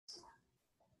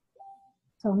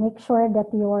So make sure that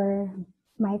your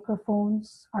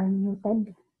microphones are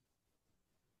muted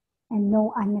and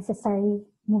no unnecessary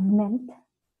movement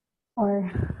or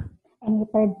any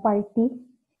third party.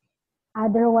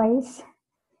 Otherwise,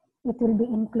 it will be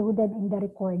included in the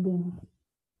recording.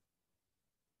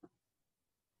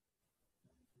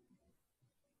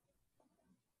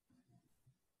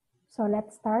 So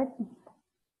let's start.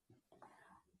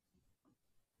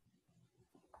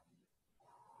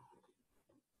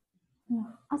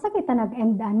 Asa kita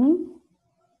nag-end ani?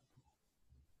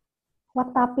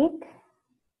 What topic?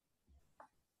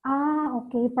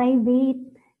 Okay,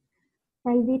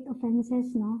 private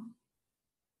offenses, no?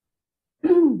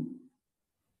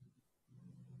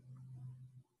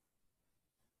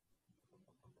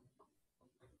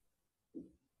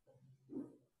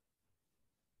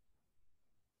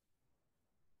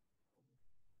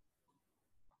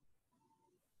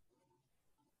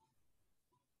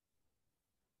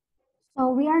 So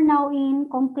we are now in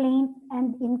complaint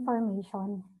and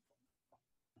information.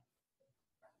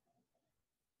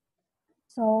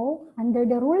 So under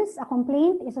the rules, a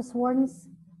complaint is a sworn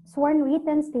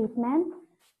written statement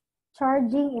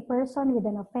charging a person with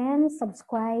an offense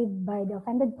subscribed by the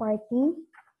offended party,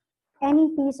 any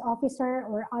peace officer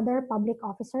or other public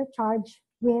officer charged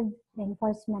with the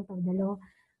enforcement of the law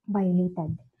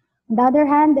violated. On the other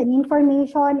hand, an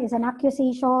information is an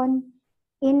accusation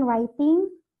in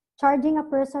writing charging a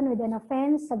person with an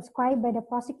offense subscribed by the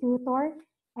prosecutor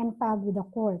and filed with the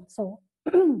court. So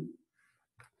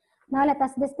now let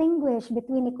us distinguish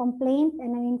between a complaint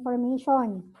and an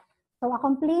information. So a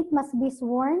complaint must be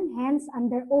sworn, hence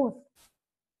under oath.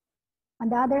 On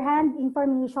the other hand,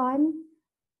 information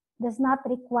does not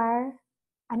require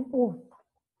an oath.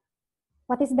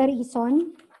 What is the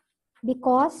reason?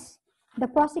 Because the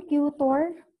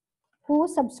prosecutor who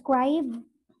subscribed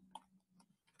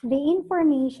the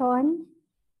information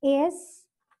is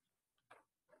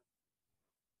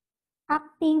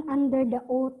acting under the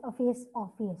oath of his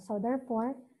office. So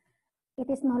therefore, it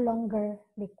is no longer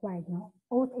required. No,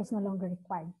 oath is no longer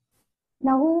required.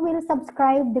 Now, who will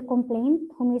subscribe the complaint?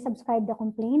 Who may subscribe the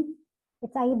complaint?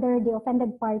 It's either the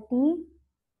offended party,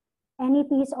 any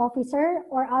peace officer,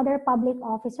 or other public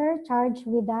officer charged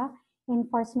with the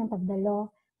enforcement of the law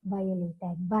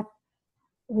violated. But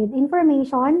with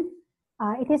information,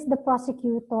 it is the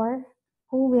prosecutor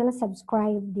who will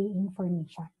subscribe the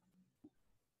information.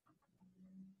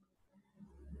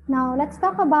 Now, let's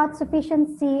talk about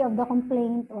sufficiency of the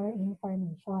complaint or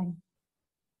information.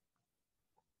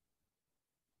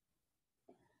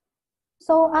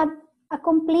 So, a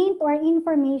complaint or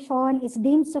information is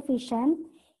deemed sufficient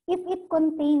if it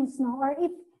contains, or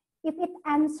if it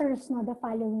answers, the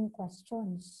following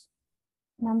questions.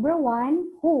 Number one,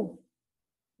 who?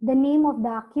 The name of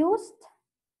the accused.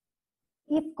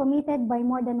 If committed by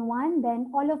more than one,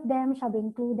 then all of them shall be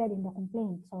included in the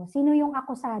complaint. So, sino yung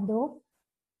akusado?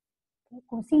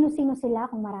 Kung sino-sino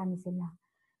sila, kung marami sila.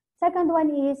 Second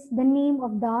one is the name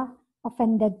of the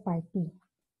offended party.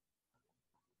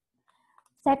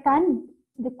 Second,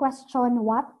 the question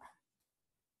what?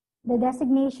 The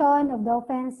designation of the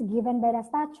offense given by the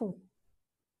statute.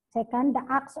 Second, the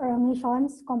acts or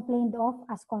omissions complained of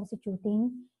as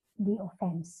constituting the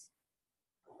offense.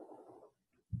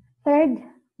 Third,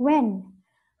 when?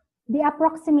 The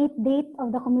approximate date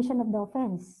of the commission of the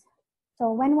offense.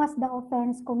 So when was the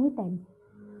offense committed?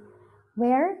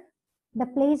 Where? The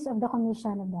place of the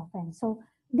commission of the offense. So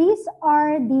these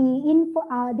are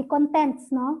the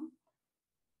contents, no?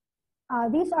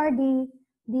 These are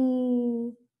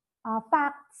the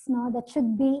facts, no, that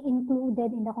should be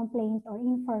included in the complaint or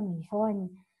information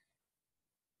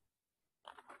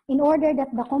in order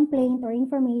that the complaint or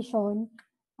information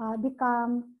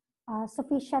become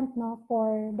sufficient, no,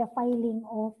 for the filing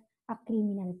of a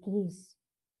criminal case.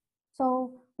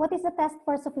 So what is the test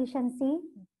for sufficiency?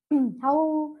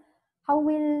 How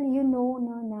will you know,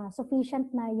 no, na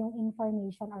sufficient na yung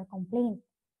information or complaint,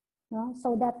 no,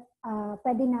 so that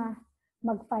pwede na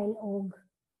mag-file og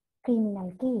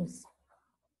criminal case?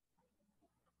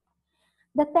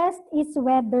 The test is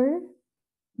whether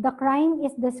the crime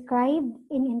is described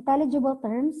in intelligible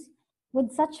terms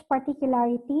with such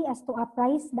particularity as to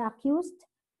apprise the accused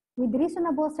with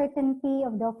reasonable certainty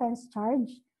of the offense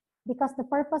charge, because the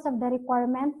purpose of the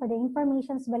requirement for the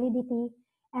information's validity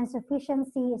and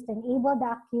sufficiency is to enable the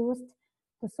accused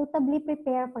to suitably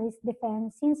prepare for his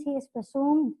defense, since he is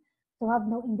presumed to have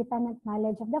no independent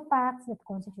knowledge of the facts that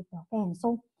constitute the offense.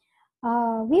 So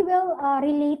we will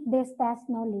relate this test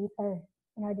now later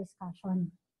in our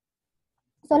discussion.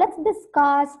 So let's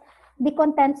discuss the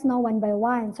contents now one by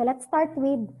one. So let's start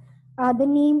with the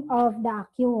name of the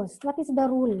accused. What is the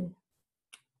rule?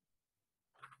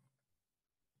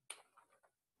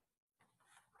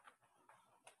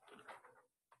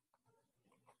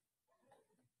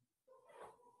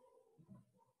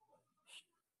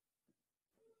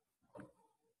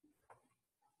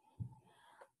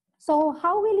 So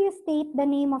how will you state the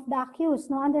name of the accused?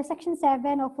 Now, under Section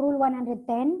 7 of Rule 110,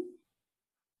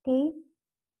 okay,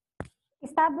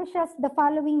 establishes the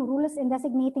following rules in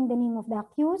designating the name of the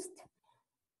accused.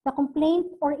 The complaint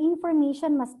or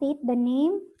information must state the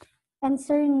name and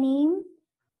surname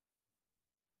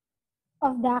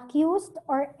of the accused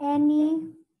or any,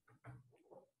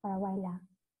 para wala.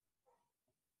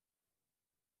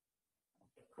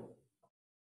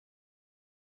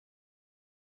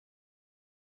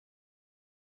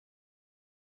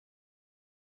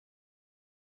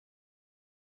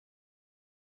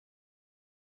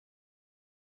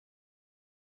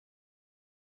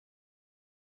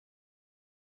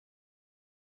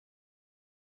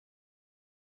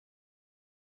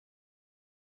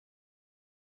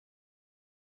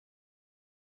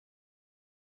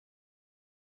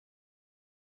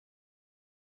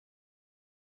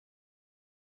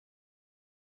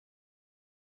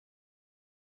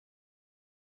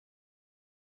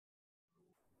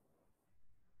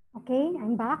 Okay,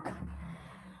 I'm back.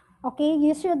 Okay,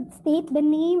 you should state the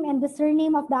name and the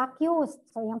surname of the accused.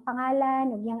 So, yung pangalan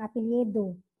o yung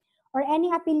apelyido. Or any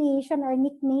affiliation or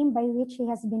nickname by which he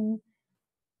has been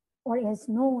or is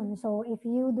known. So, if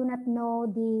you do not know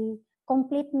the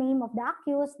complete name of the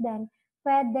accused, then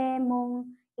pwede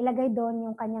mong ilagay doon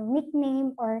yung kanyang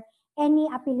nickname or any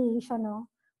affiliation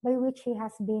by which he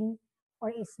has been or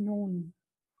is known.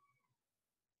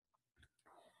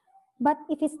 But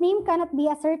if his name cannot be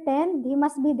ascertained, he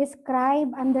must be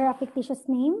described under a fictitious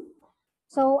name.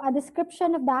 So a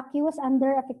description of the accused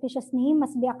under a fictitious name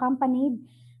must be accompanied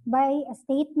by a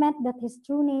statement that his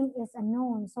true name is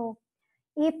unknown. So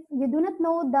if you do not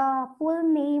know the full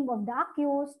name of the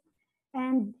accused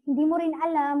and hindi mo rin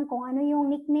alam kung ano yung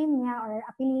nickname niya or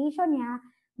affiliation niya,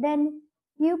 then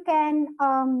you can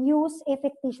use a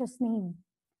fictitious name.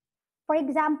 For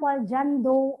example, John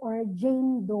Doe or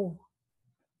Jane Doe.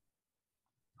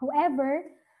 However,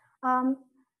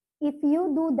 if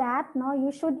you do that, you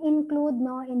should include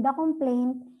in the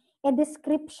complaint a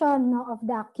description of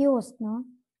the accused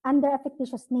under a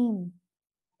fictitious name.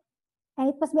 And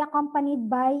it must be accompanied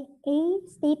by a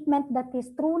statement that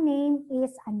his true name is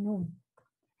unknown.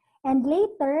 And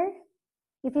later,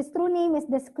 if his true name is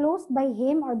disclosed by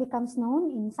him or becomes known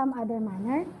in some other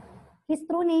manner, his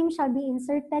true name shall be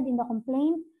inserted in the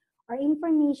complaint or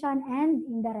information and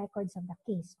in the records of the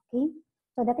case. Okay?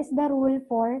 So that is the rule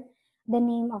for the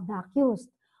name of the accused.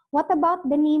 What about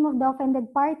the name of the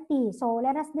offended party? So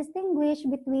let us distinguish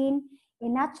between a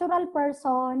natural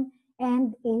person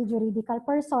and a juridical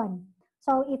person.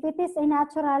 So if it is a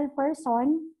natural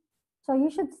person, so you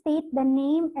should state the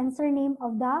name and surname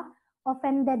of the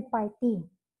offended party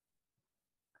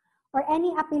or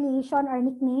any affiliation or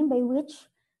nickname by which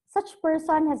such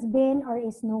person has been or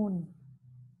is known.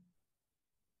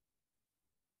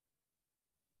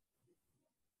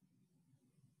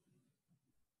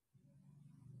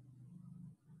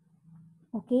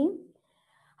 Okay?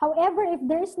 However, if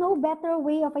there is no better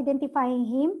way of identifying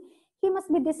him, he must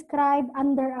be described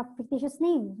under a fictitious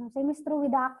name. So, same is true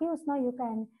with the accused. You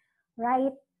can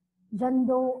write John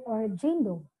Doe or Jane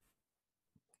Doe,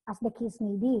 as the case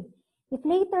may be. If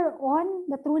later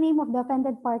on the true name of the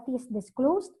offended party is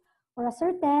disclosed or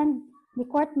ascertained, the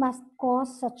court must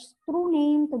cause such true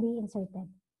name to be inserted.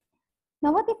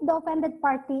 Now, what if the offended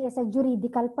party is a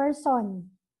juridical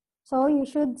person? So, you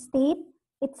should state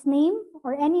its name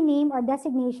or any name or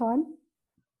designation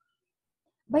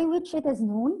by which it is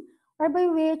known or by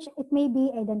which it may be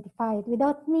identified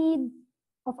without need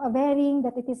of averring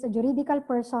that it is a juridical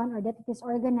person or that it is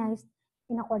organized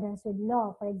in accordance with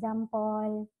law. For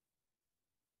example,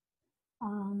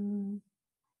 anong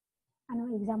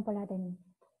example natin?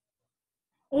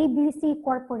 ABC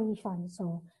Corporation.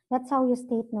 So that's how you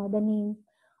state the name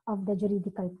of the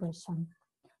juridical person.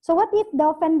 So what if the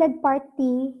offended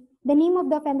party, the name of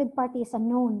the offended party is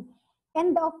unknown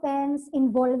and the offense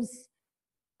involves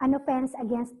an offense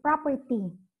against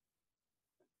property?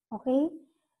 Okay?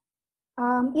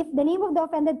 If the name of the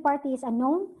offended party is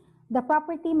unknown, the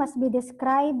property must be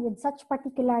described with such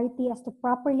particularity as to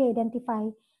properly identify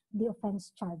the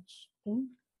offense charge. Okay?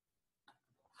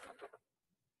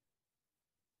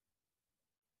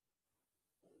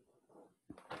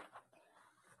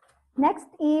 Next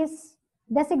is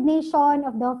designation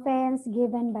of the offense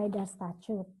given by the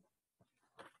statute.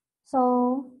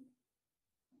 So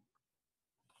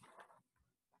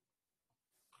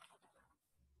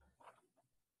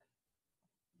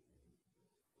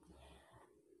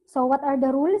what are the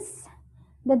rules?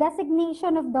 The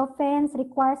designation of the offense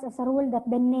requires as a rule that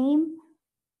the name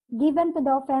given to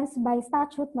the offense by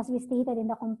statute must be stated in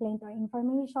the complaint or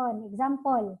information.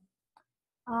 Example,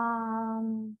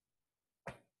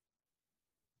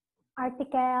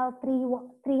 Article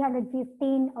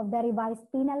 315 of the Revised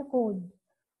Penal Code.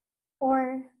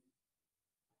 Or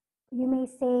you may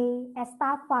say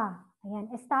estafa. Ayan,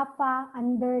 estafa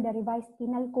under the Revised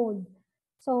Penal Code.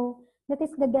 So that is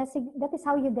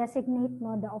how you designate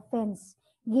the offense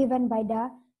given by the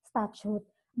statute.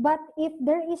 But if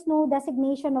there is no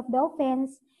designation of the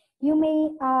offense, you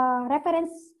may reference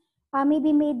may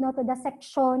be made to the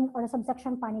section or the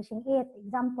subsection punishing it.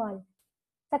 Example,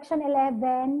 Section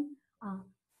 11,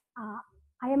 I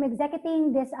am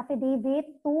executing this affidavit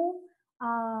to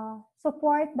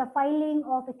support the filing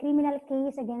of a criminal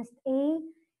case against A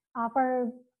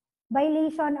for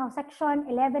violation of Section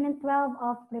 11 and 12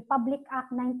 of Republic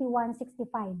Act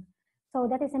 9165. So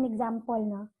that is an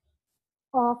example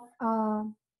of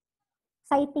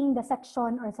citing the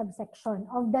section or subsection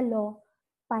of the law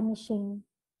punishing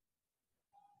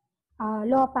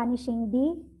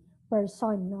the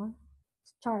person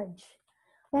charge.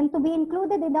 Then to be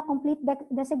included in the complete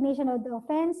designation of the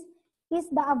offense is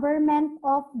the averment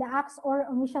of the acts or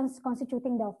omissions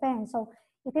constituting the offense. So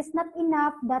it is not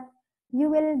enough that you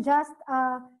will just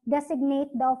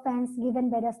designate the offense given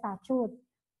by the statute.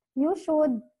 You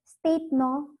should state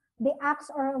the acts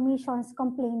or omissions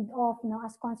complained of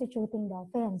as constituting the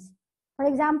offense. For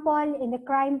example, in the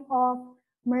crime of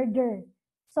murder.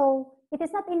 So it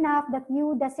is not enough that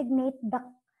you designate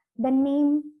the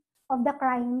name of the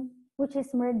crime, which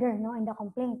is murder, in the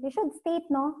complaint. You should state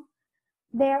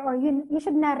there, or you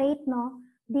should narrate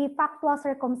the factual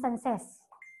circumstances,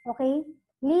 okay,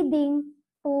 leading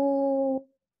to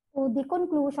the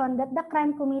conclusion that the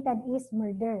crime committed is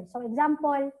murder. So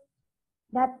example,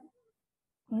 that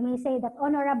you may say that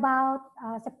on or about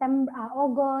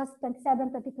August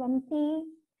 27, 2020,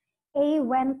 A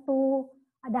went to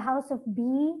the house of B,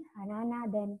 and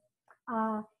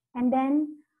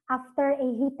then after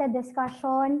a heated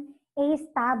discussion, A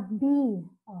stabbed B.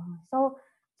 So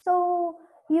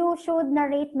you should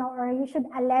narrate or you should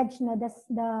allege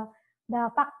the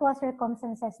factual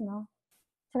circumstances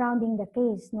surrounding the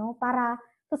case para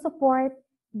to support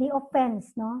the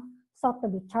offense sought to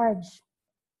be charged.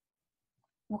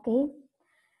 Okay?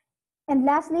 And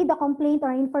lastly, the complaint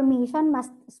or information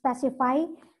must specify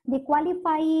the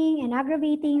qualifying and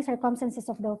aggravating circumstances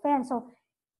of the offense. So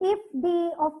if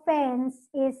the offense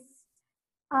is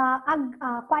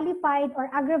qualified or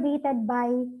aggravated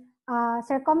by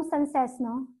circumstances,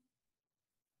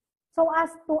 so as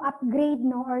to upgrade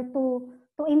or to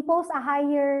impose a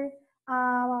higher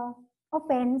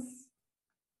offense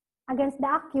against the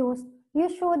accused, you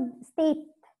should state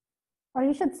or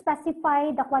you should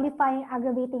specify the qualifying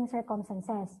aggravating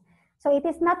circumstances. So it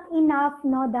is not enough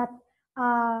that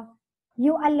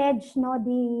you allege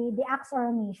the acts or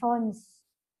omissions.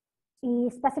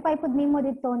 I-specify po din mo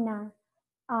dito na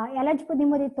i-allege po din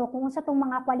mo dito kung sa itong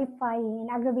mga qualifying and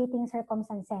aggravating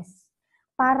circumstances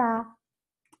para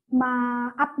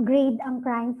ma-upgrade ang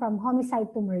crime from homicide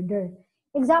to murder.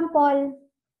 Example,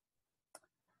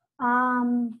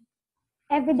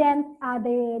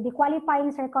 the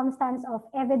qualifying circumstance of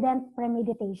evident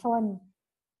premeditation.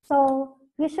 So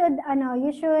you should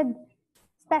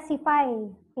specify,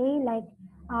 okay, like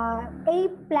A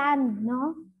planned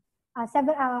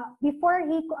before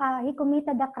he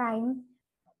committed the crime,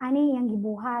 ani yang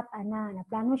gibuhat na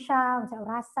plano siya sa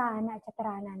orasa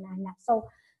etc.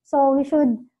 So we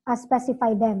should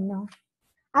specify them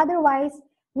Otherwise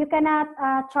you cannot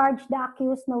charge the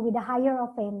accused with a higher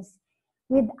offense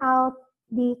without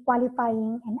the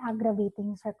qualifying and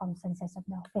aggravating circumstances of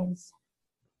the offense.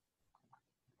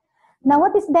 Now,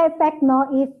 what is the effect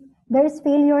if there is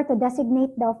failure to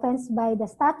designate the offense by the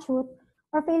statute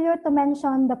or failure to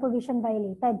mention the provision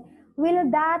violated?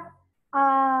 Will that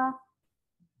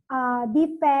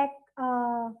defect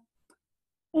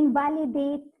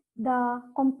invalidate the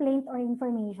complaint or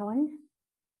information?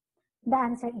 The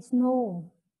answer is no.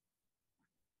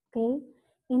 Okay?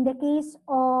 In the case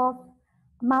of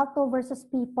Malto versus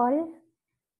People,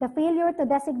 the failure to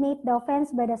designate the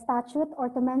offense by the statute or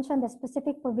to mention the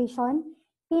specific provision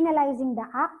penalizing the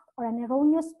act or an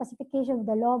erroneous specification of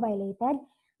the law violated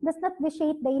does not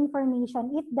vitiate the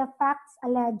information if the facts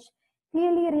alleged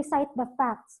clearly recite the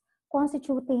facts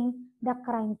constituting the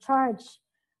crime charge.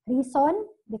 Reason,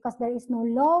 because there is no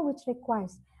law which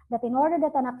requires that in order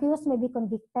that an accused may be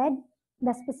convicted,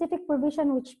 the specific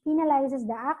provision which penalizes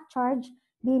the act charge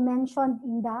be mentioned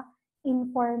in the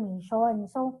information.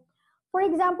 So, for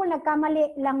example,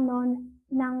 nagkamali lang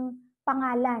ng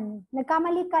pangalan.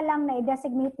 Nagkamali ka lang na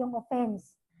i-designate yung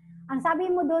offense. Ang sabi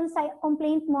mo doon sa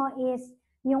complaint mo is,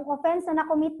 yung offense na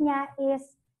nakomit niya is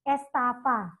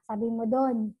estafa. Sabi mo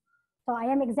doon. So,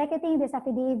 I am executing this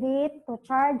affidavit to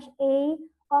charge A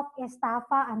of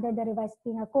estafa under the revised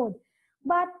penal code.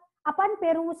 But upon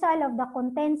perusal of the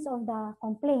contents of the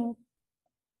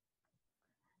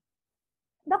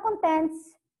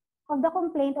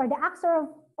complaint or the acts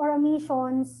or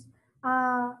omissions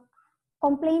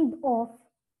complained of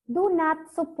do not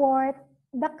support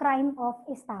the crime of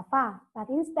estafa, but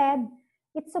instead,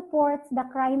 it supports the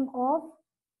crime of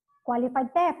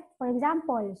qualified theft, for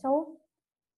example. So,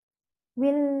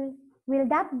 will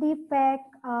that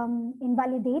defect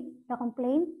invalidate the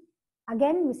complaint?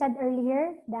 Again, we said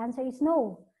earlier, the answer is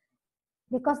no.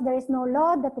 Because there is no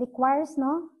law that requires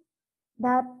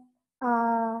that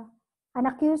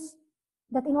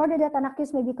that in order that an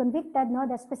accused may be convicted,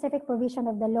 the specific provision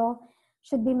of the law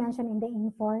should be mentioned in the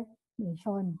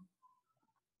information.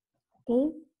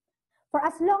 Okay? For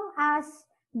as long as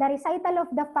the recital of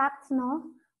the facts,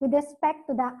 with respect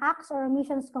to the acts or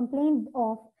omissions complained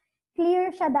of,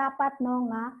 clear siya dapat,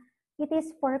 nga it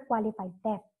is for qualified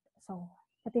theft. So,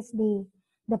 that is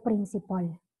the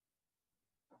principle.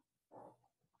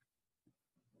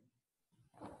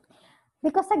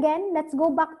 Because again, let's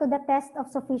go back to the test of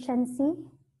sufficiency.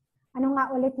 Ano nga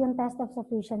ulit yung test of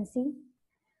sufficiency?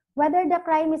 Whether the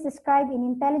crime is described in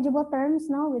intelligible terms,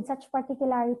 with such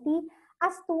particularity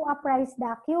as to apprise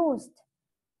the accused.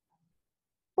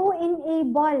 To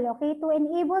enable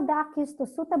the accused to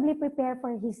suitably prepare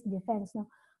for his defense.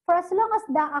 For as long as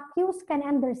the accused can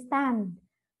understand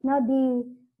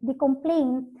the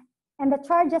complaint and the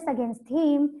charges against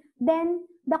him, then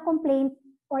the complaint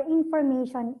or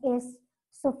information is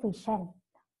sufficient.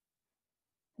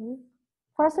 Okay?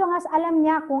 For as long as alam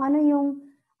niya kung ano yung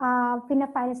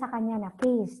pinafile sa kanya na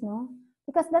case,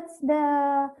 because that's the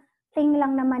thing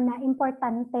lang naman na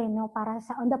importante, para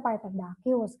on the part of the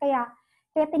accused. Kaya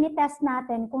tinitest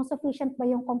natin kung sufficient ba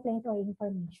yung complaint or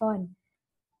information.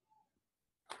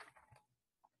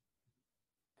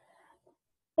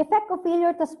 Effect of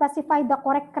failure to specify the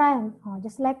correct crime.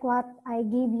 Just like what I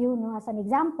gave you as an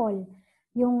example.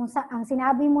 Ang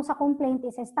sinabi mo sa complaint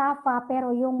is estafa,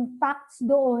 pero yung facts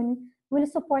doon will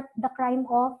support the crime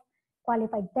of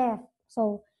qualified theft.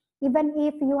 So, even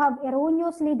if you have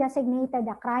erroneously designated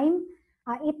a crime,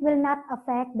 it will not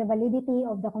affect the validity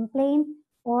of the complaint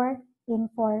or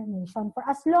information. For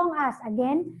as long as,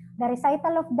 again, the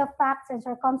recital of the facts and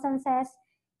circumstances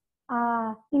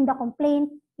in the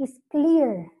complaint is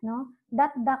clear,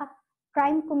 that the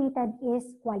crime committed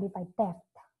is qualified theft.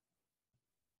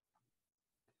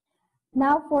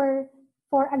 Now, for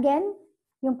again,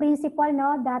 yung principle,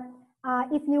 that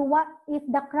if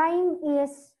the crime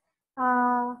is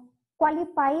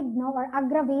qualified, or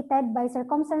aggravated by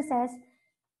circumstances,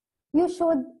 you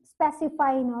should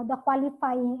specify, the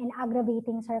qualifying and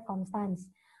aggravating circumstance.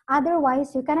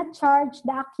 Otherwise, you cannot charge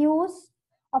the accused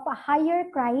of a higher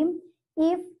crime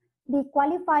if the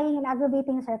qualifying and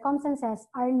aggravating circumstances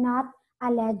are not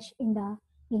alleged in the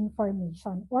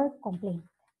information or complaint.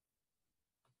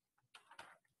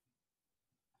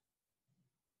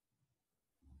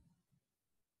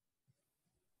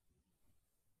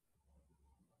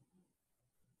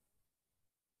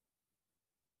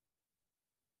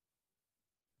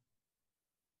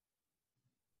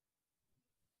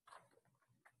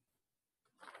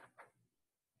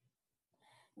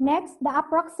 Next, the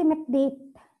approximate date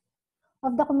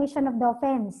of the commission of the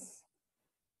offense.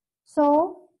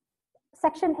 So,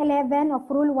 Section 11 of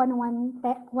Rule 110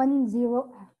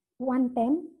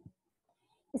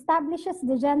 establishes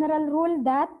the general rule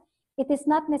that it is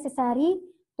not necessary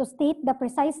to state the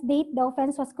precise date the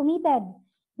offense was committed,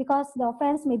 because the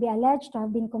offense may be alleged to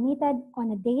have been committed on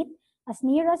a date as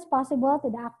near as possible to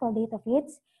the actual date of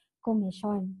its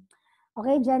commission.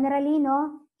 Okay, generally,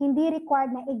 hindi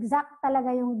required na exact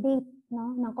talaga yung date,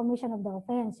 ng commission of the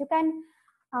offense. You can,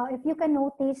 if you can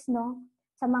notice,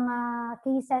 sa mga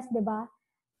cases, di ba,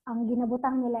 ang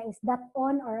ginabutang nila is that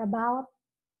on or about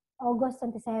August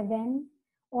 27,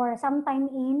 or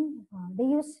sometime in, they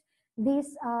use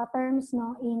these terms,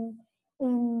 in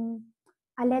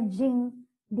alleging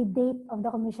the date of the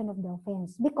commission of the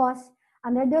offense. Because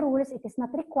under the rules, it is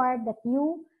not required that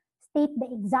you state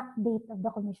the exact date of the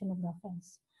commission of the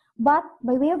offense. But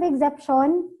by way of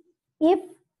exception, if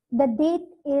the date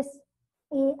is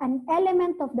an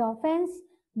element of the offense,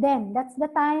 then that's the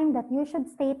time that you should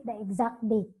state the exact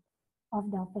date of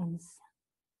the offense.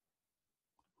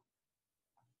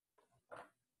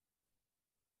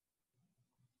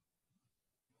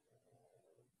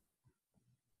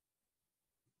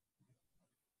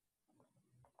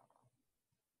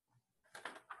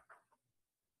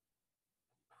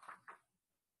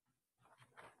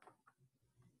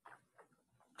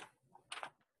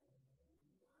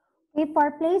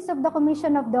 For place of the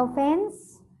commission of the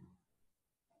offense,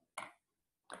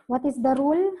 What is the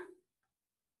rule?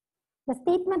 The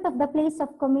statement of the place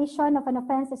of commission of an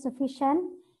offense is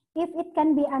sufficient if it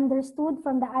can be understood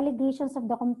from the allegations of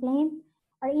the complaint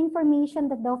or information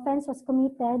that the offense was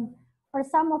committed or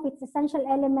some of its essential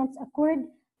elements occurred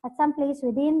at some place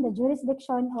within the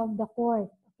jurisdiction of the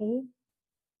court. Okay?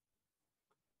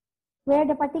 Where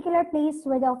the particular place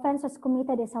where the offense was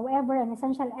committed is, however, an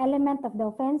essential element of the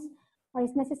offense or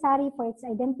is necessary for its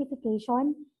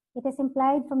identification, it is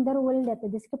implied from the rule that the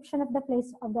description of the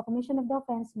place of the commission of the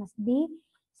offense must be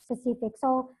specific.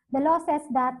 So the law says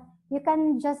that you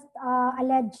can just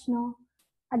allege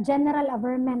a general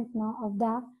averment of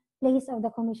the place of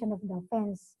the commission of the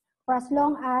offense for as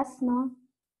long as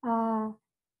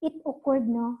it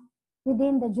occurred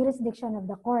within the jurisdiction of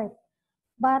the court.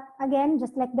 But again,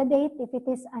 just like the date, if it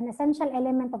is an essential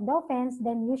element of the offense,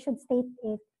 then you should state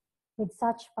it with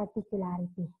such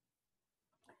particularity.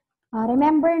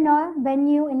 Remember,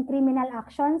 venue in criminal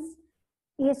actions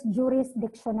is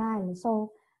jurisdictional.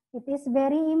 So it is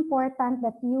very important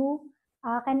that you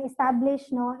can establish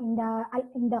in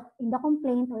the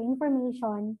complaint or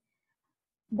information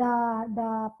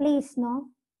the place,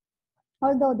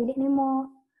 although dili nimo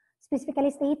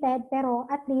specifically stated, pero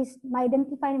at least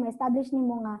ma-identify, ma-establish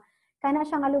nimo nga kana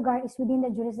siya nga lugar is within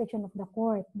the jurisdiction of the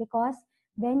court because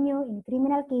venue in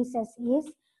criminal cases is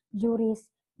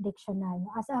jurisdictional.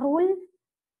 As a rule,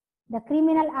 the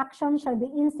criminal action shall be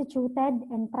instituted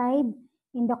and tried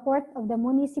in the court of the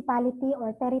municipality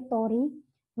or territory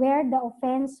where the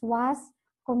offense was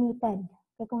committed.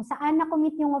 Okay, kung saan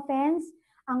na-commit yung offense,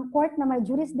 ang court na may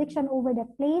jurisdiction over that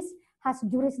place has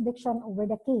jurisdiction over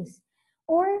the case.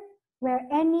 Or where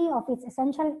any of its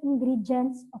essential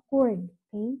ingredients occurred.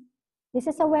 Okay? This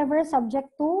is, however,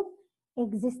 subject to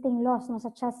existing laws,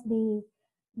 such as the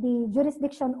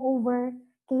jurisdiction over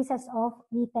cases of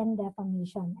written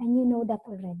defamation. And you know that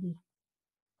already.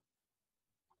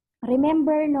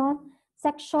 Remember,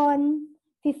 Section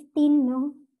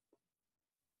 15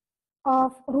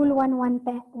 of Rule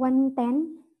 110,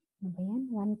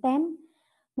 110,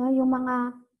 yung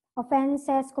mga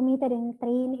offenses committed in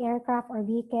train, aircraft, or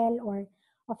vehicle, or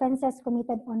offenses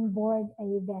committed on board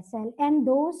a vessel, and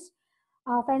those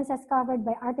offenses covered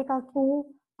by Article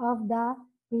 2 of the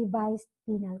Revised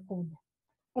Penal Code.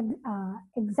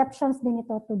 Exceptions din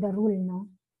ito to the rule,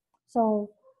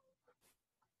 So,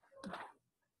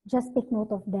 just take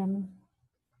note of them.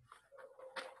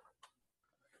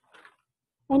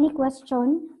 Any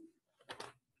question?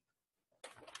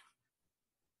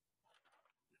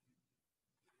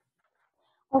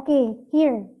 Okay,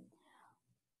 here.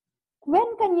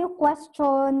 When can you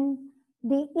question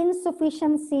the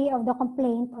insufficiency of the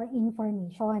complaint or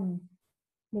information?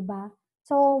 Diba?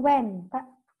 So, when?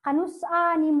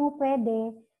 Kanusaan mo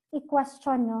pwede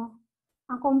i-question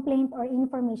ang complaint or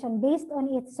information based on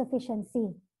its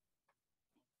sufficiency?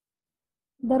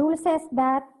 The rule says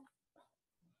that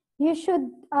you should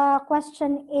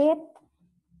question it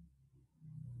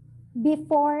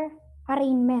before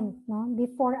arraignment,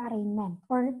 before arraignment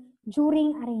or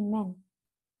during arraignment.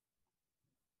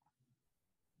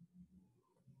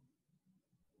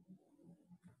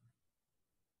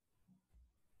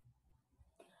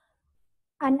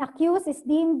 An accused is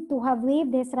deemed to have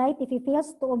waived his right if he fails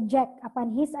to object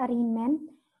upon his arraignment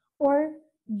or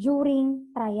during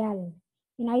trial.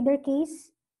 In either case,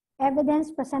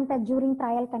 evidence presented during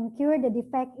trial can cure the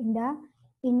defect in the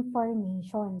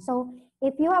information. So,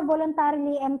 if you have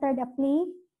voluntarily entered a plea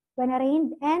when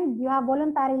arraigned and you have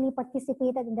voluntarily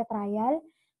participated in the trial,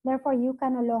 therefore you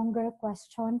can no longer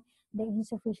question the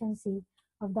insufficiency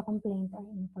of the complaint or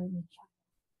information.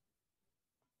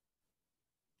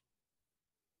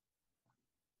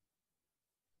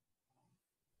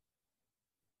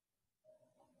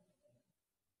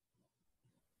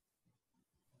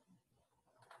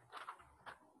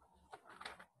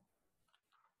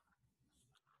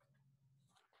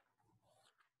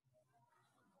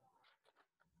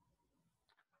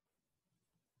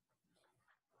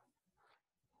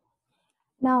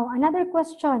 Now, another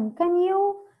question. Can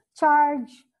you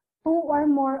charge 2 or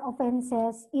more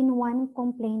offenses in one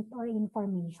complaint or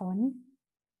information?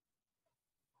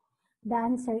 The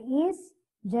answer is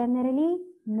generally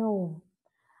no.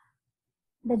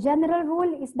 The general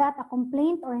rule is that a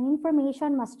complaint or an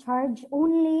information must charge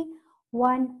only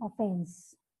one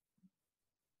offense.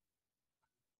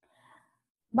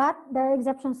 But there are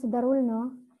exceptions to the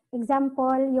rule,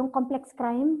 Example, yung complex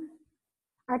crime,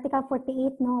 Article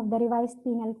 48 of the Revised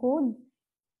Penal Code.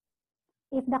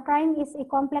 If the crime is a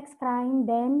complex crime,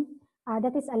 then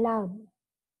that is allowed.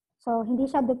 So,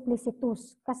 hindi siya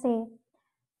duplicitous kasi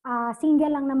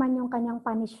single lang naman yung kanyang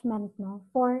punishment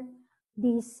for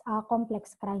these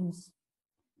complex crimes.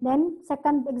 Then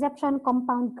second exception,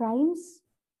 compound crimes.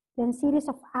 Then series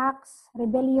of acts,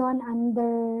 rebellion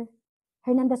under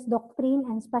Hernandez doctrine,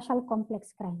 and special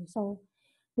complex crimes. So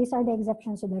these are the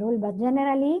exceptions to the rule, but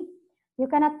generally, you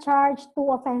cannot charge two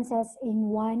offenses in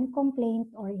one complaint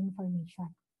or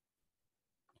information.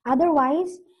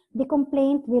 Otherwise, the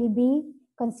complaint will be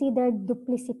considered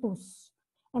duplicitous,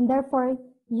 and therefore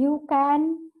you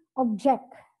can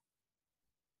object.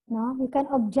 No, you can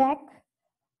object,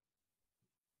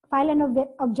 file an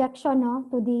objection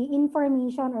to the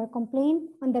information or complaint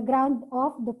on the ground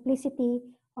of duplicity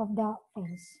of the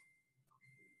offense.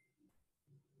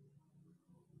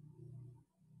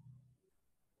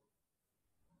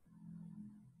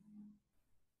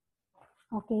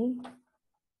 Okay.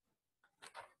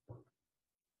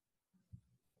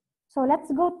 So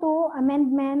let's go to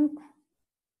amendment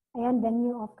and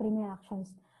venue of criminal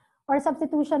actions or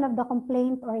substitution of the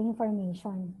complaint or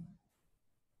information.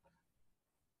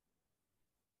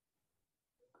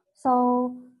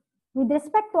 So with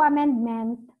respect to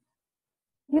amendment,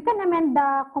 you can amend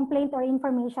the complaint or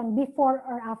information before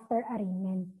or after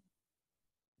arraignment.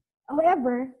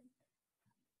 However,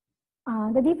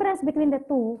 the difference between the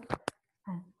two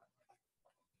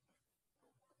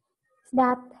is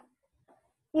that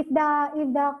if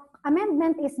the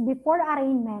amendment is before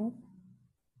arraignment,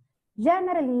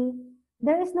 generally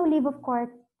there is no leave of court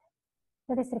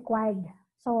that is required.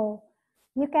 So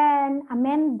you can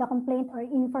amend the complaint or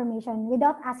information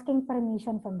without asking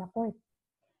permission from the court.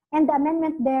 And the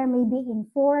amendment there may be in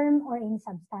form or in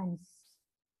substance.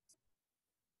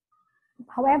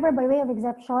 However, by way of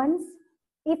exceptions,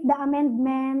 if the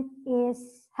amendment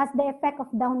has the effect of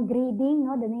downgrading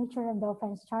the nature of the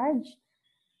offense charge,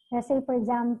 let's say, for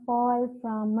example,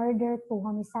 from murder to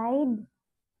homicide,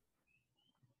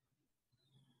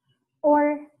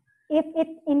 or if it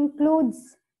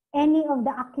includes any of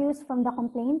the accused from the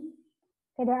complaint.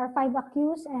 Okay, there are 5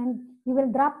 accused and you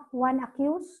will drop 1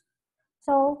 accused.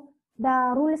 So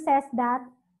the rule says that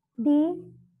the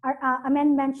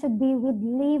amendment should be with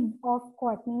leave of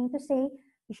court, meaning to say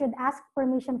you should ask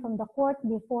permission from the court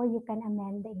before you can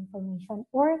amend the information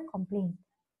or complaint.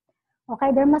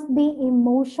 Okay, there must be a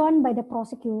motion by the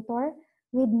prosecutor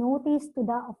with notice to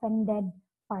the offended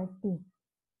party.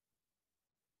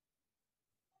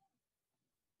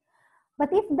 But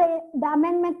if the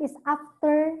amendment is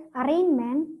after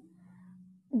arraignment,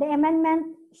 the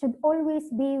amendment should always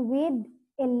be with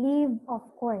a leave of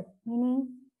court, meaning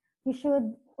you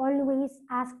should always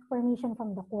ask permission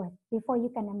from the court before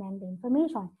you can amend the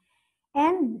information.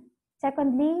 And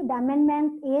secondly, the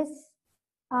amendment is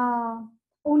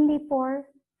only for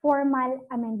formal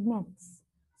amendments.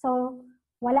 So,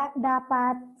 wala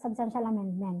dapat substantial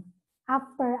amendment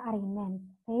after arraignment,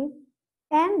 okay?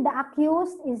 And the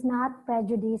accused is not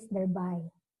prejudiced thereby.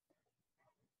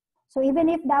 So even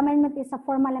if the amendment is a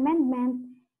formal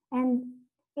amendment, and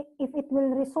if it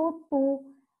will result to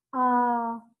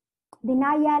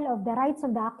denial of the rights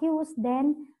of the accused,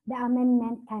 then the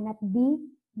amendment cannot be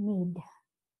made.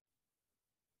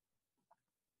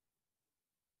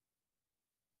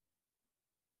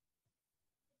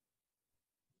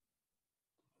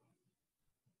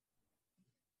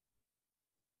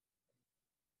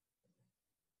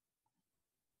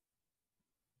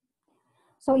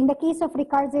 So in the case of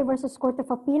Ricardo versus Court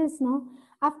of Appeals,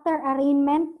 after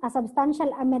arraignment, a substantial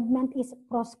amendment is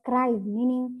proscribed,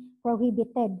 meaning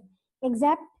prohibited,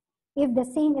 except if the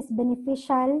same is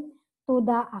beneficial to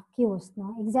the accused.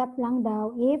 Except lang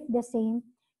daw if the same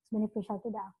is beneficial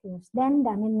to the accused. Then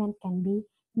the amendment can be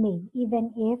made,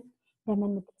 even if the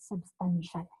amendment is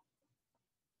substantial.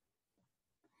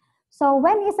 So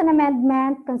when is an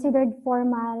amendment considered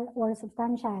formal or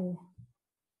substantial?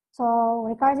 So,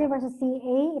 Riccardi versus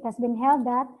CA, it has been held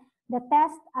that the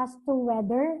test as to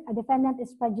whether a defendant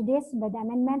is prejudiced by the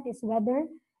amendment is whether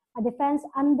a defense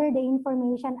under the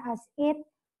information as it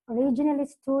originally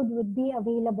stood would be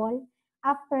available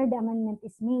after the amendment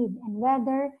is made, and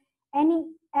whether any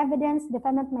evidence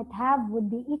defendant might have would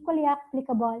be equally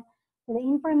applicable to the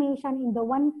information in the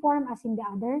one form as in the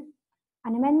other.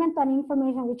 An amendment to an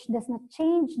information which does not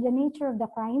change the nature of the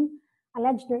crime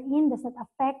alleged therein does not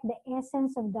affect the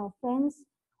essence of the offense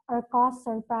or cause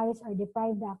surprise or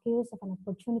deprive the accused of an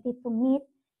opportunity to meet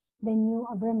the new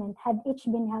agreement had each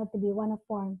been held to be one of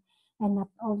form and not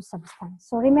of substance.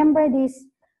 So remember this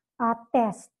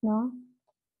test, in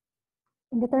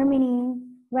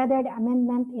determining whether the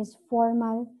amendment is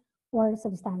formal or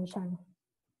substantial.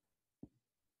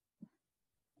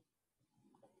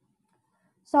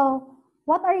 So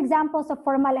what are examples of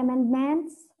formal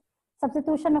amendments?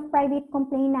 Substitution of private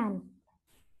complainant.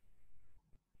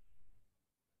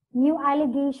 new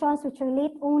allegations which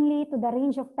relate only to the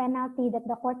range of penalty that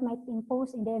the court might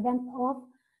impose in the event of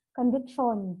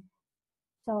conviction.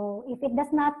 So if it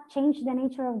does not change the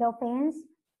nature of the offense,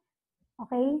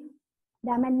 okay,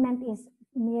 the amendment is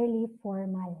merely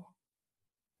formal.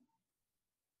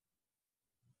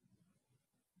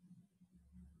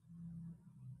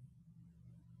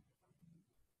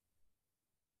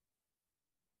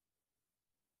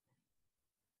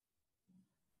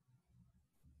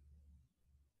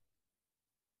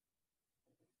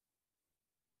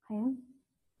 Okay.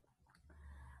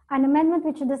 An amendment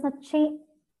which does not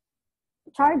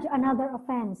charge another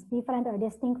offense different or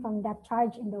distinct from that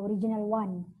charge in the original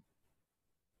one.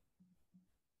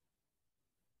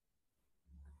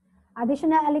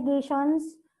 Additional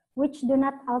allegations which do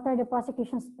not alter the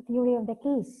prosecution's theory of the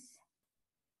case.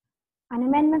 An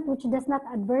amendment which does not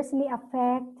adversely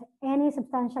affect any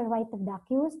substantial right of the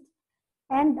accused,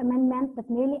 and amendment that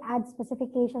merely adds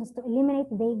specifications to eliminate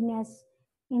vagueness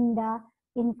in the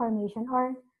information,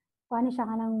 or paano siya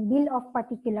kanang bill of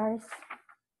particulars.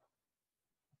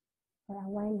 For a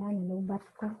while ha, nalubat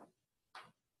ko.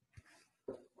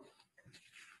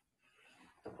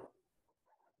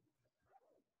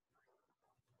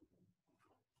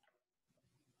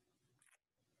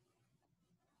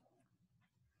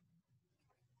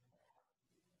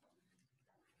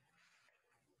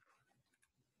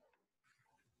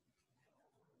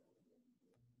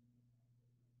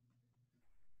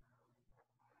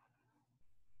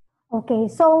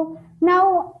 Okay, so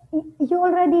now you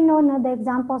already know the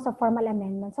examples of formal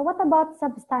amendments. So what about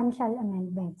substantial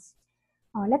amendments?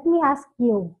 Let me ask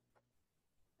you.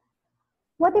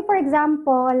 What if, for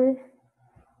example,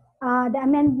 the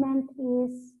amendment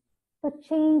is to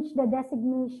change the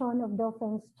designation of the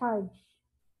offense charge?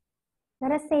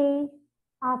 Let us say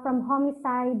from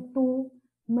homicide to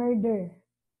murder.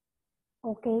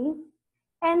 Okay?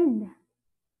 And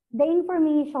the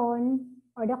information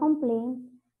or the complaint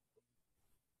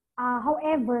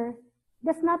however,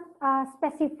 does not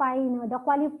specify the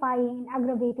qualifying and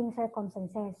aggravating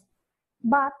circumstances.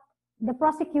 But the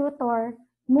prosecutor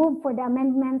moved for the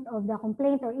amendment of the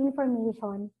complaint or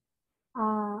information,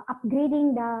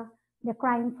 upgrading the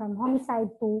crime from homicide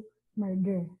to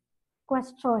murder.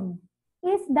 Question,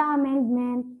 is the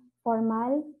amendment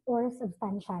formal or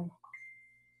substantial?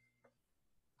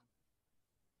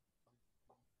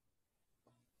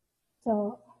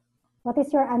 So, what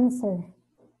is your answer?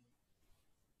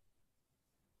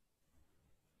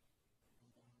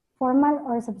 Formal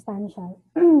or substantial?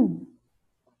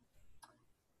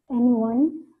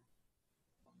 Anyone?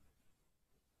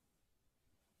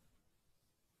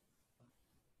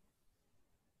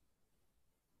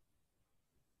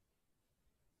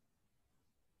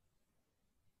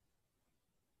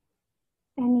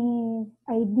 Any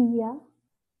idea?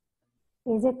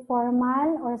 Is it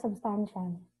formal or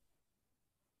substantial?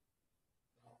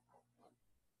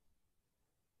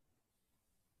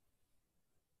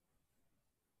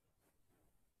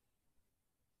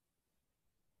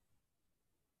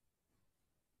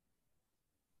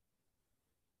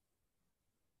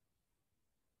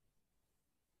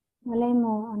 Walay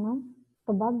mo,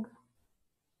 tubag?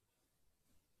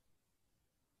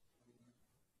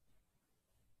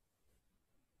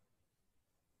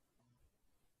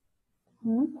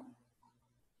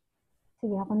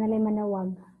 Sige, ako nalay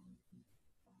manawag.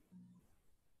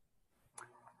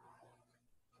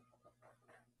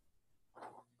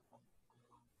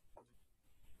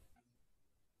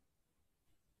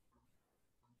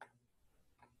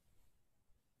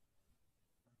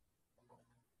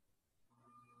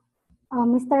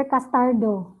 Mr.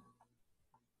 Castardo.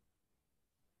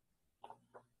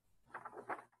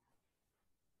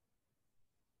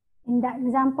 In the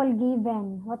example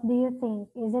given, what do you think?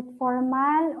 Is it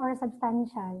formal or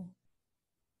substantial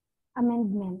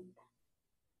amendment?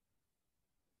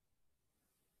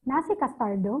 Nasi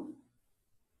Castardo?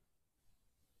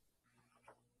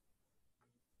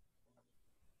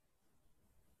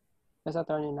 Yes,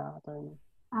 attorney na, attorney.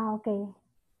 Okay.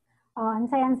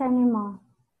 Answer ni mo.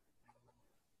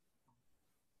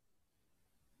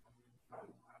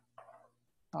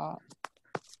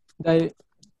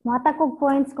 Matag kog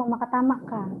points kung makatama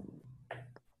ka.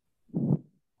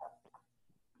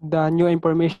 The new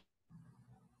information.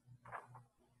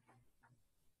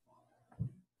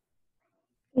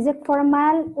 Is it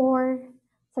formal or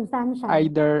substantial?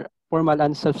 Either formal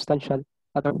and substantial.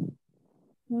 Attorney.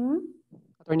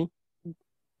 Attorney.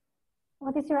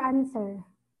 What is your answer?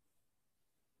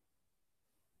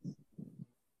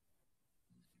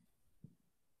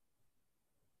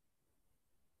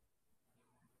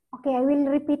 Okay, I will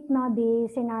repeat the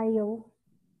scenario.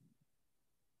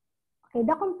 Okay,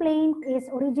 the complaint is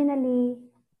originally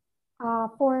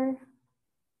for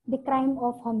the crime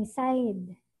of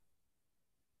homicide.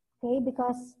 Okay,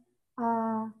 because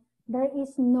there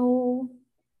is no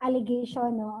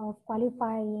allegation of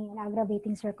qualifying and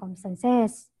aggravating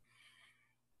circumstances.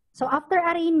 So after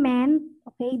arraignment,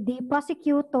 okay, the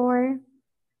prosecutor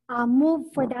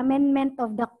moved for the amendment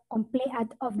of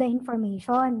the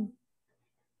information.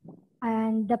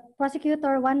 And the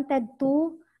prosecutor wanted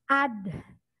to add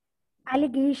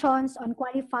allegations on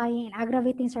qualifying and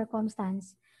aggravating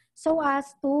circumstance so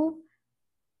as to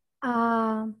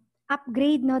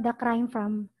upgrade the crime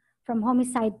from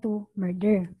homicide to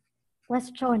murder.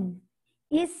 Question: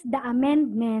 is the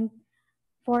amendment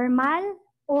formal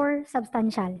or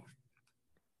substantial?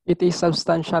 It is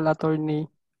substantial, attorney.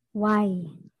 Why?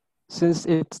 Since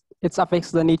it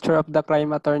affects the nature of the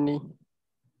crime, attorney.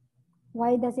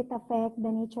 Why does it affect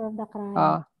the nature of the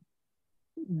crime?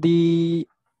 The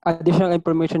additional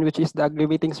information, which is the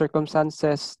aggravating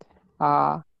circumstances,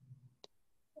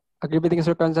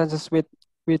 with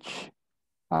which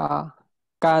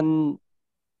can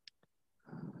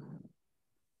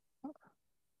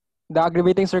the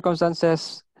aggravating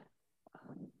circumstances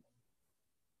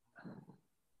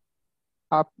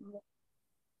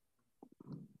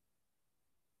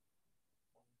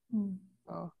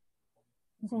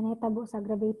So, naitabo sa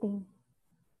aggravating.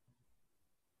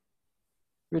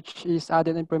 Which is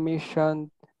added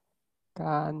information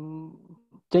can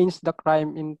change the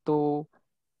crime into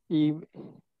a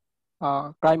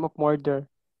crime of murder.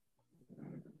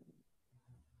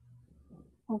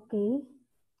 Okay.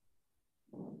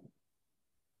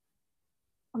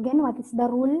 Again, what is the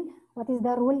rule? What is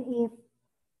the rule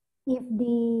if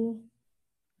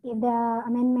the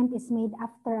amendment is made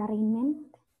after arraignment?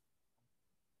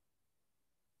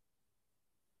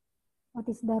 What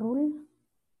is the rule?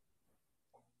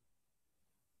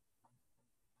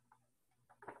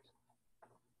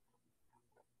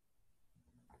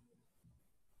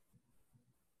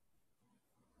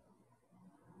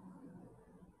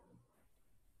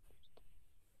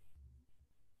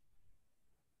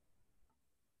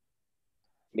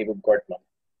 Leave of court, ma'am.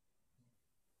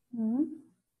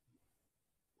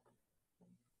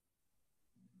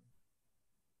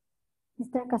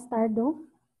 Mr. Castardo?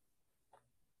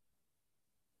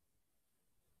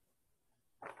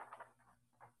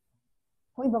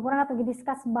 Uy, babura na ito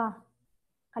i-discuss ba?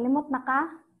 Kalimot na ka?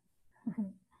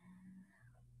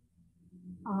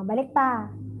 Balik ta.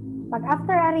 Pag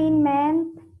after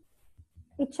arraignment,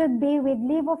 it should be with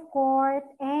leave of court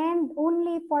and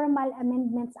only formal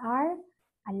amendments are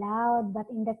allowed. But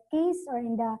in the case or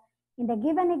in the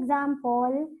given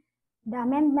example, the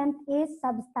amendment is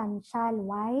substantial.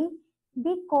 Why?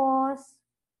 Because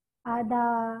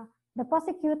the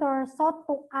prosecutor sought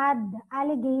to add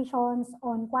allegations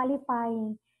on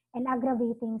qualifying and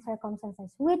aggravating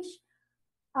circumstances, which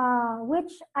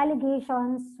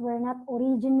allegations were not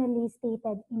originally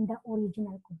stated in the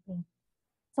original complaint.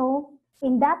 So,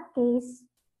 in that case,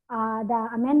 the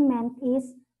amendment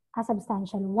is a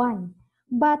substantial one.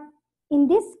 But in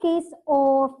this case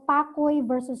of Pacoy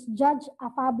versus Judge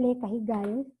Afable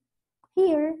Cahigal,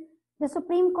 here, the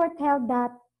Supreme Court held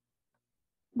that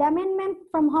the amendment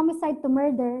from homicide to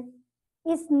murder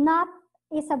is not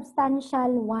a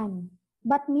substantial one,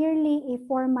 but merely a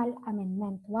formal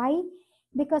amendment. Why?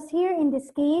 Because here in this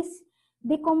case,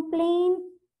 the complaint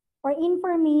or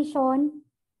information,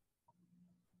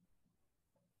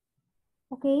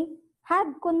 okay,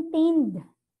 had contained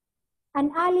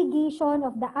an allegation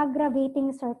of the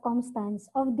aggravating circumstance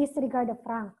of disregard of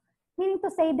rank. Meaning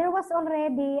to say, there was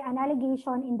already an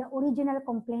allegation in the original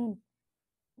complaint,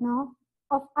 no,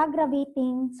 of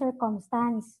aggravating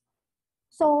circumstance.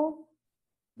 So,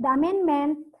 the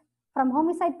amendment from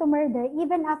homicide to murder,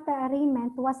 even after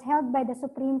arraignment, was held by the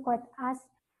Supreme Court as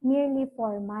merely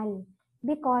formal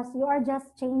because you are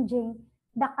just changing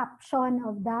the caption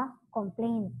of the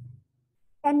complaint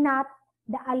and not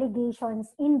the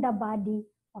allegations in the body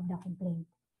of the complaint.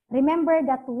 Remember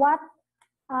that what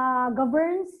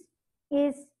governs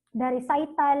is the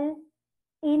recital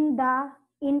in the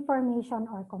information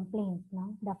or complaint,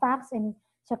 no? The facts and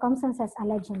circumstances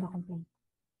alleged in the complaint,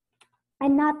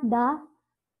 and not the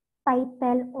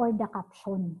title or the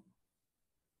caption.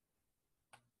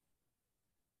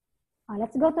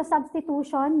 Let's go to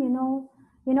substitution. You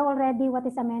know already what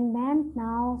is amendment.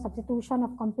 Now, substitution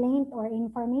of complaint or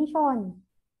information.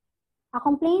 A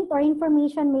complaint or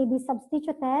information may be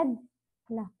substituted.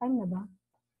 Time na ba?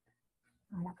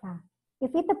 Wala pa.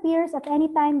 If it appears at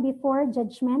any time before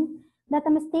judgment that a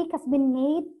mistake has been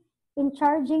made in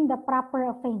charging the proper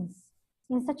offense.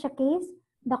 In such a case,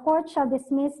 the court shall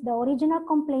dismiss the original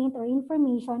complaint or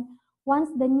information once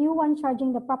the new one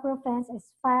charging the proper offense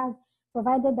is filed,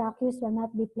 provided the accused will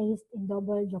not be placed in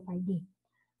double jeopardy.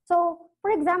 So, for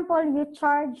example, you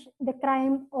charge the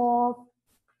crime of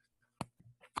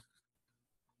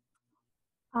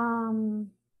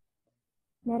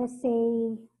let us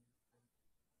say,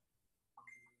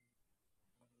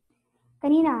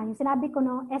 kanina, yung sinabi ko,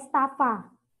 no, estafa.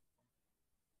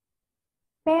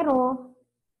 Pero,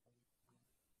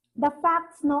 the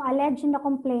facts, no, alleged in the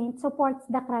complaint supports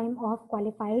the crime of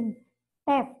qualified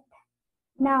theft.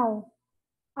 Now,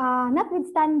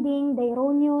 notwithstanding the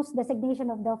erroneous designation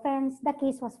of the offense, the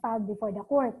case was filed before the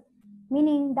court,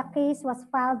 meaning the case was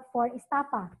filed for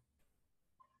estafa.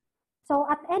 So,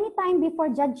 at any time before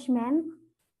judgment,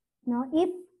 no, if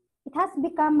it has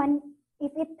become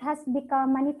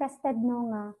manifested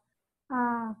no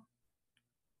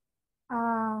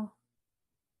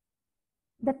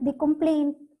that the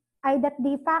complaint that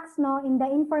the facts no in the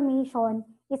information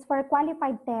is for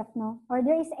qualified theft, no, or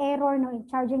there is error no in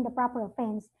charging the proper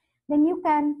offense, then you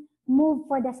can move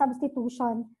for the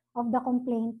substitution of the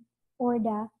complaint or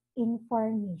the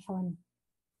information.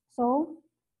 So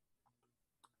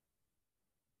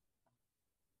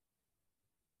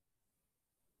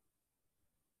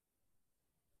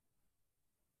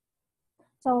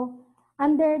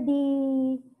under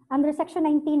section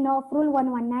 19 of Rule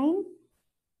 119,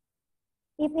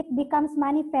 if it becomes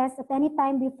manifest at any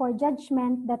time before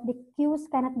judgment that the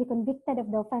accused cannot be convicted of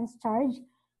the offense charged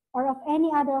or of any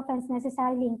other offense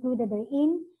necessarily included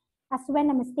therein, as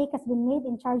when a mistake has been made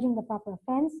in charging the proper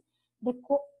offense, the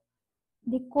court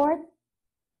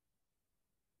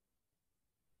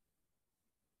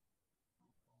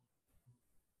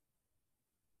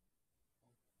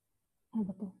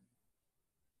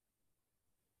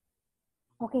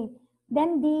okay,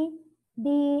 then the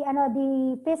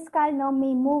fiscal no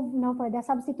may move no for the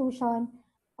substitution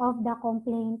of the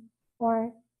complaint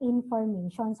or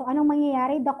information. So anong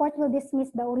mangyayari? The court will dismiss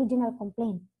the original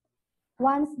complaint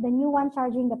once the new one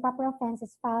charging the proper offense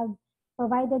is filed,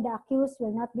 provided the accused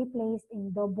will not be placed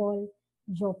in double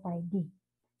jeopardy.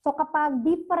 So kapag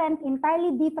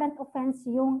entirely different offense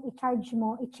yung i-charge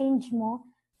mo, i-change mo,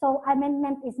 so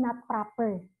amendment is not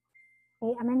proper.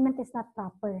 Okay, amendment is not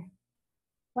proper.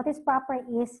 What is proper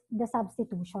is the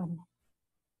substitution.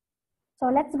 So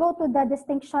let's go to the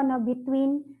distinction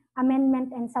between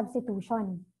amendment and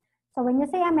substitution. So when you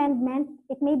say amendment,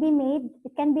 it can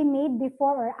be made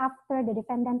before or after the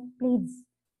defendant pleads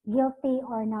guilty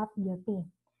or not guilty.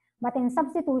 But in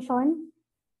substitution,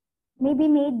 may be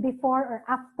made before or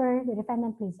after the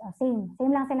defendant pleads. Same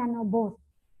lang sila, no, both.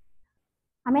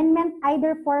 Amendment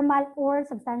either formal or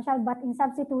substantial, but in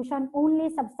substitution, only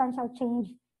substantial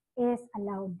change is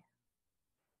allowed.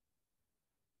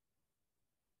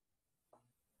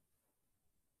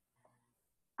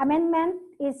 Amendment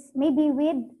may be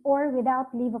with or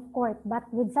without leave of court, but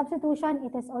with substitution,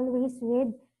 it is always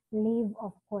with leave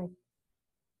of court.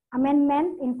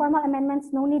 Amendment, informal amendments,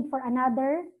 no need for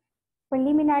another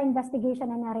preliminary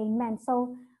investigation and arraignment.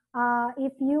 So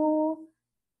if you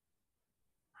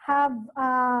have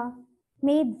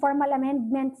made formal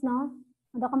amendments, no,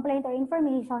 the complaint or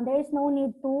information, there is no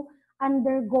need to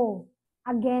undergo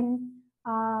again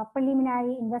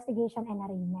preliminary investigation and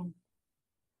arraignment,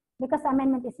 because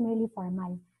amendment is merely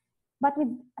formal. But with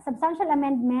substantial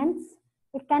amendments,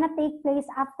 it cannot take place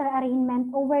after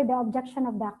arraignment over the objection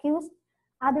of the accused.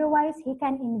 Otherwise, he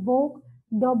can invoke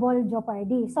double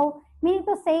jeopardy. So, meaning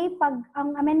to say, pag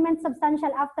ang amendment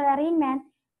substantial after arraignment,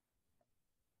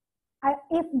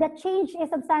 if the change is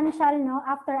substantial, no,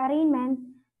 after arraignment,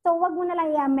 so wag mo na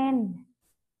lang i-amend.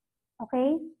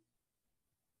 Okay?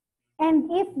 And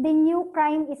if the new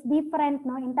crime is different,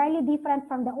 no, entirely different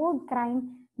from the old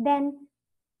crime, then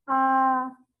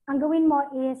ang gawin mo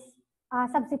is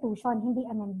substitution, hindi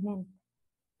amendment.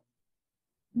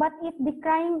 But if the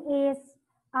crime is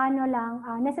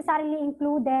necessarily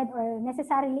included or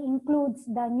necessarily includes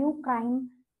the new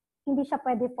crime, hindi siya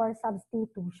pwede for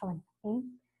substitution. Okay?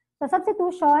 So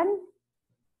substitution,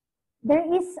 there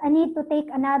is a need to take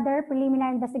another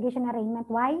preliminary investigation arraignment.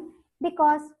 Why?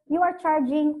 Because you are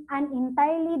charging an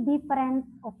entirely different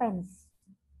offense.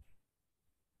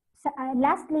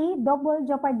 Lastly, double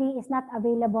jeopardy is not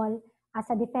available as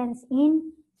a defense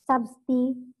in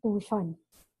substitution.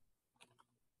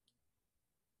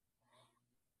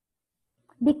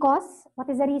 Because, what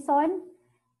is the reason?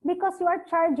 Because you are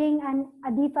charging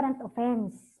a different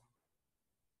offense,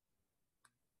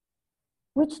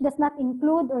 which does not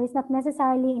include or is not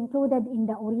necessarily included in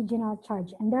the original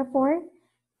charge. And therefore,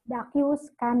 the accused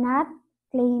cannot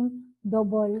claim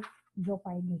double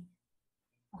jeopardy.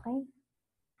 Okay?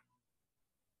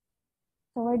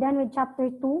 So we're done with chapter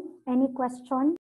 2. Any question?